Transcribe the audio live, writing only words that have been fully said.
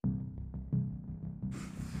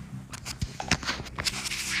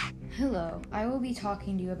Hello, I will be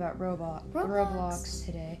talking to you about Roblox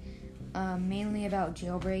today, mainly about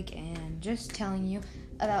Jailbreak and just telling you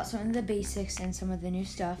about some of the basics and some of the new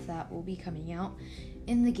stuff that will be coming out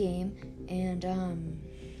in the game, and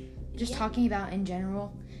talking about in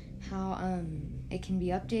general how it can be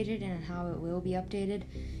updated and how it will be updated,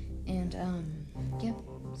 and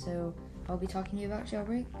so I'll be talking to you about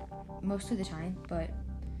Jailbreak most of the time, but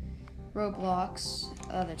Roblox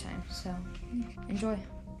other time, so enjoy.